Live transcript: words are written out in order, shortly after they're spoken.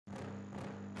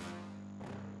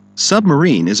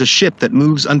Submarine is a ship that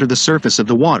moves under the surface of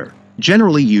the water,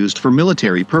 generally used for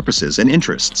military purposes and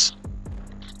interests.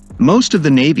 Most of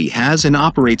the Navy has and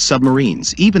operates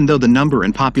submarines, even though the number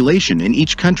and population in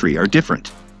each country are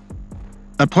different.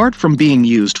 Apart from being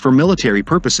used for military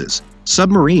purposes,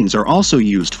 submarines are also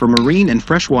used for marine and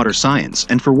freshwater science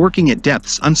and for working at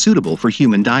depths unsuitable for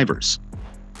human divers.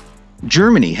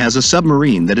 Germany has a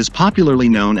submarine that is popularly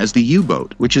known as the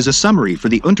U-boat, which is a summary for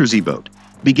the Unterseeboot,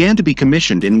 began to be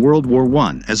commissioned in World War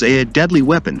I as a deadly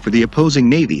weapon for the opposing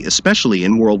navy, especially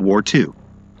in World War II.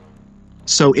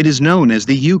 So it is known as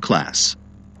the U-class.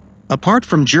 Apart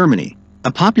from Germany,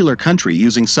 a popular country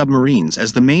using submarines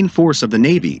as the main force of the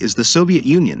Navy is the Soviet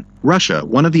Union. Russia,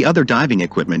 one of the other diving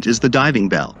equipment is the diving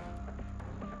bell.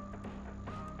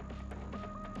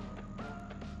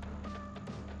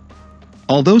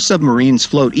 Although submarines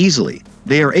float easily,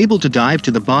 they are able to dive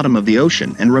to the bottom of the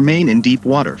ocean and remain in deep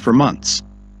water for months.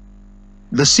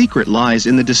 The secret lies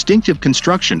in the distinctive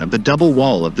construction of the double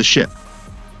wall of the ship.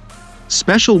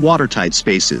 Special watertight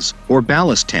spaces, or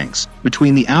ballast tanks,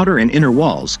 between the outer and inner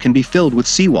walls can be filled with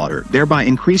seawater, thereby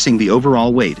increasing the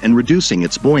overall weight and reducing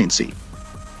its buoyancy.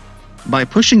 By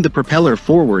pushing the propeller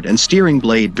forward and steering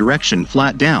blade direction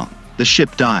flat down, the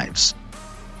ship dives.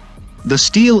 The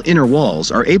steel inner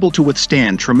walls are able to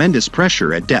withstand tremendous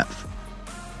pressure at depth.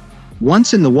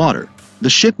 Once in the water, the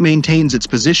ship maintains its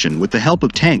position with the help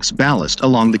of tanks ballast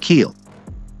along the keel.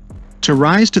 To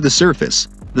rise to the surface,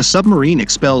 the submarine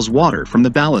expels water from the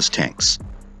ballast tanks.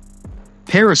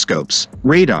 Periscopes,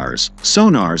 radars,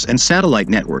 sonars, and satellite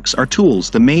networks are tools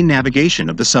the main navigation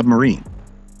of the submarine.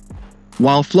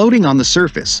 While floating on the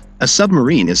surface, a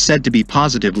submarine is said to be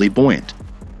positively buoyant.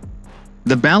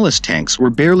 The ballast tanks were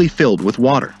barely filled with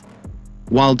water.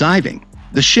 While diving,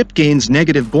 the ship gains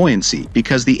negative buoyancy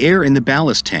because the air in the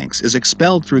ballast tanks is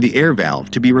expelled through the air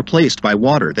valve to be replaced by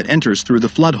water that enters through the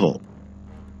flood hole.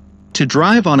 To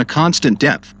drive on a constant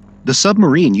depth, the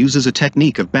submarine uses a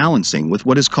technique of balancing with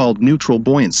what is called neutral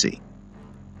buoyancy.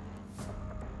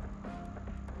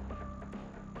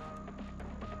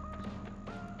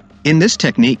 In this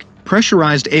technique,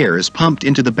 pressurized air is pumped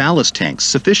into the ballast tanks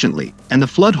sufficiently, and the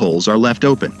flood holes are left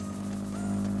open.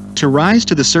 To rise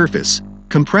to the surface,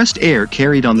 compressed air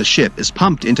carried on the ship is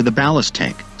pumped into the ballast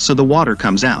tank, so the water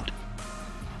comes out.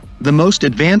 The most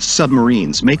advanced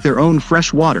submarines make their own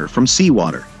fresh water from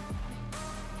seawater.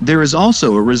 There is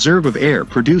also a reserve of air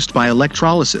produced by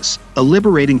electrolysis, a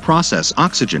liberating process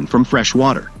oxygen from fresh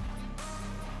water.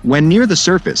 When near the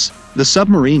surface, the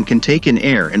submarine can take in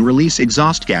air and release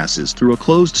exhaust gases through a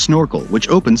closed snorkel which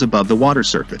opens above the water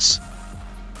surface.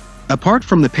 Apart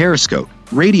from the periscope,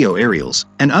 radio aerials,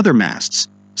 and other masts,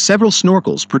 several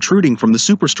snorkels protruding from the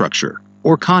superstructure,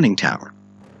 or conning tower.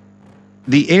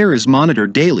 The air is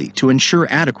monitored daily to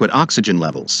ensure adequate oxygen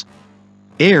levels.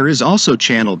 Air is also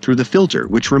channeled through the filter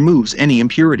which removes any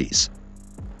impurities.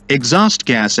 Exhaust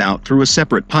gas out through a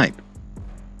separate pipe.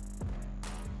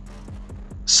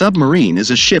 Submarine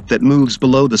is a ship that moves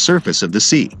below the surface of the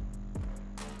sea.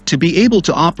 To be able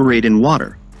to operate in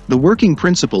water, the working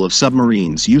principle of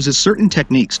submarines uses certain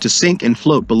techniques to sink and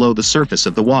float below the surface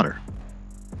of the water.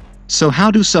 So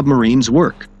how do submarines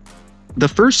work? The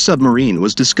first submarine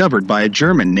was discovered by a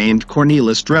German named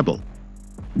Cornelis Drebbel.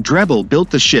 Drebbel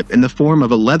built the ship in the form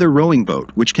of a leather rowing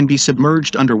boat which can be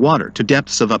submerged underwater to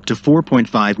depths of up to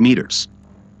 4.5 meters.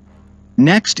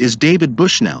 Next is David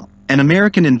Bushnell, an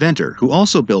American inventor who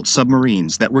also built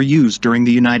submarines that were used during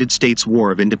the United States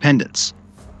War of Independence.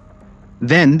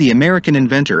 Then the American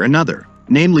inventor, another,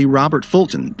 namely Robert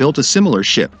Fulton, built a similar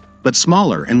ship, but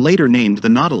smaller, and later named the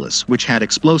Nautilus, which had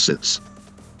explosives.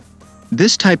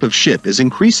 This type of ship is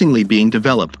increasingly being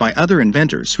developed by other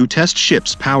inventors who test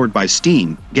ships powered by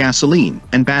steam, gasoline,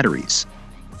 and batteries.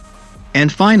 And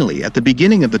finally, at the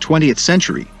beginning of the 20th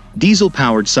century,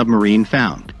 diesel-powered submarine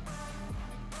found.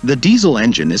 The diesel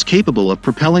engine is capable of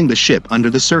propelling the ship under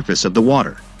the surface of the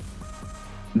water.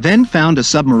 Then found a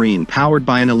submarine powered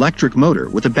by an electric motor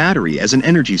with a battery as an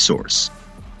energy source.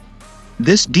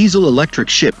 This diesel-electric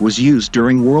ship was used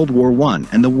during World War I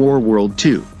and the World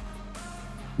II.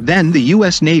 Then the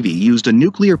U.S. Navy used a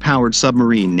nuclear-powered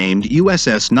submarine named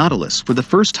USS Nautilus for the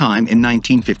first time in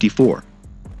 1954.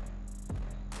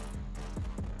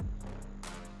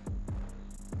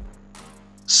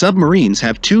 Submarines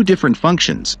have two different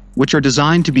functions, which are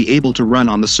designed to be able to run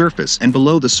on the surface and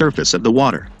below the surface of the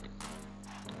water.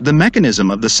 The mechanism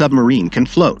of the submarine can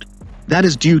float. That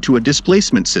is due to a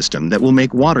displacement system that will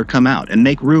make water come out and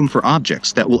make room for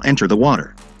objects that will enter the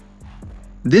water.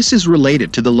 This is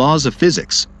related to the laws of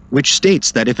physics, which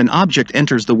states that if an object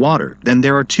enters the water, then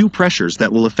there are two pressures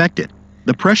that will affect it.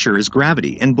 The pressure is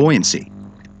gravity and buoyancy.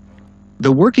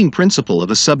 The working principle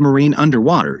of a submarine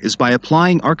underwater is by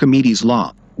applying Archimedes'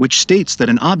 law, which states that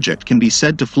an object can be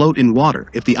said to float in water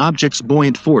if the object's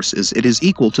buoyant force is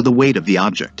equal to the weight of the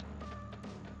object.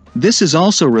 This is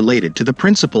also related to the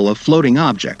principle of floating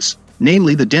objects,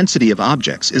 namely the density of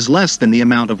objects is less than the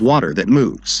amount of water that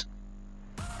moves.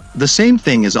 The same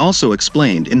thing is also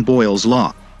explained in Boyle's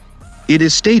law. It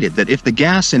is stated that if the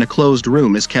gas in a closed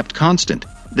room is kept constant,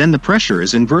 then the pressure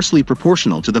is inversely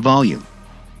proportional to the volume.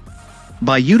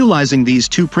 By utilizing these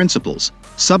two principles,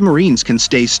 submarines can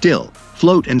stay still,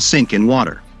 float and sink in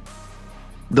water.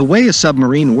 The way a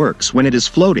submarine works when it is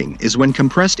floating is when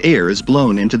compressed air is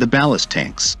blown into the ballast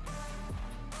tanks.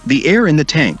 The air in the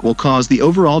tank will cause the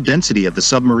overall density of the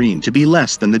submarine to be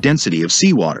less than the density of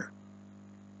seawater.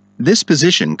 This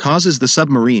position causes the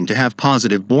submarine to have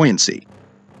positive buoyancy.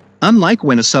 Unlike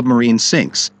when a submarine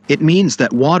sinks, it means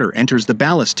that water enters the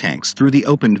ballast tanks through the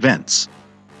opened vents.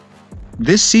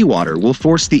 This seawater will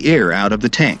force the air out of the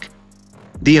tank.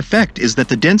 The effect is that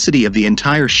the density of the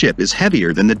entire ship is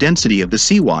heavier than the density of the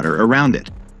seawater around it.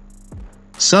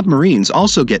 Submarines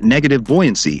also get negative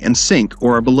buoyancy and sink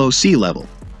or are below sea level.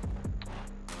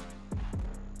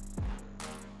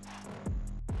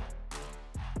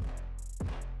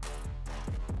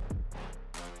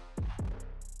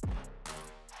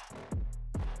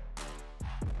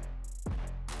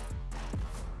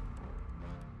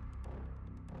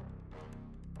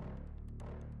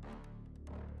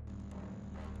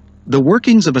 The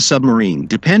workings of a submarine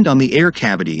depend on the air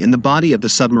cavity in the body of the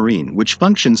submarine, which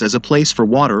functions as a place for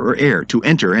water or air to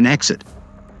enter and exit.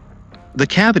 The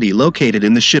cavity located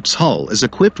in the ship's hull is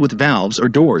equipped with valves or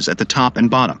doors at the top and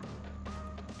bottom.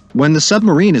 When the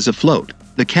submarine is afloat,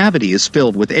 the cavity is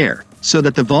filled with air, so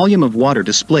that the volume of water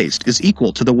displaced is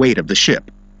equal to the weight of the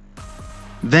ship.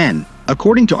 Then,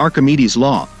 according to Archimedes'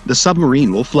 law, the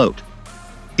submarine will float.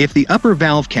 If the upper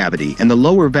valve cavity and the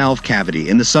lower valve cavity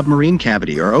in the submarine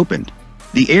cavity are opened,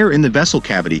 the air in the vessel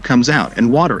cavity comes out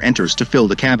and water enters to fill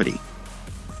the cavity.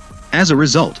 As a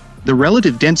result, the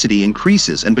relative density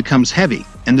increases and becomes heavy,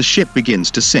 and the ship begins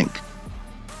to sink.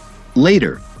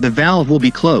 Later, the valve will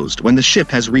be closed when the ship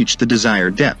has reached the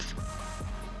desired depth.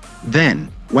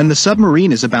 Then, when the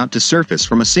submarine is about to surface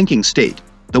from a sinking state,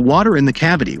 the water in the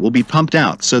cavity will be pumped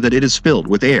out so that it is filled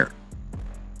with air.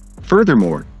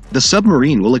 Furthermore, the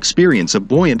submarine will experience a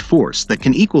buoyant force that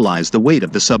can equalize the weight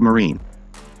of the submarine.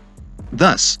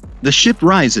 Thus, the ship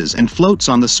rises and floats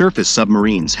on the surface.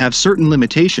 Submarines have certain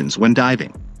limitations when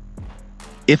diving.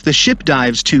 If the ship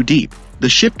dives too deep, the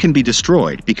ship can be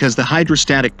destroyed because the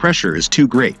hydrostatic pressure is too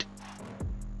great.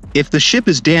 If the ship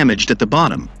is damaged at the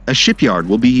bottom, a shipyard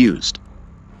will be used.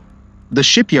 The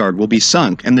shipyard will be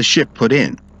sunk and the ship put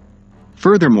in.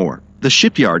 Furthermore, the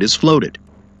shipyard is floated.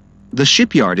 The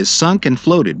shipyard is sunk and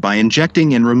floated by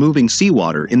injecting and removing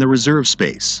seawater in the reserve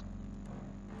space.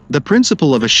 The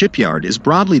principle of a shipyard is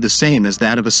broadly the same as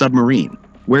that of a submarine,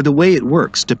 where the way it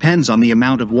works depends on the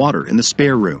amount of water in the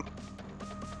spare room.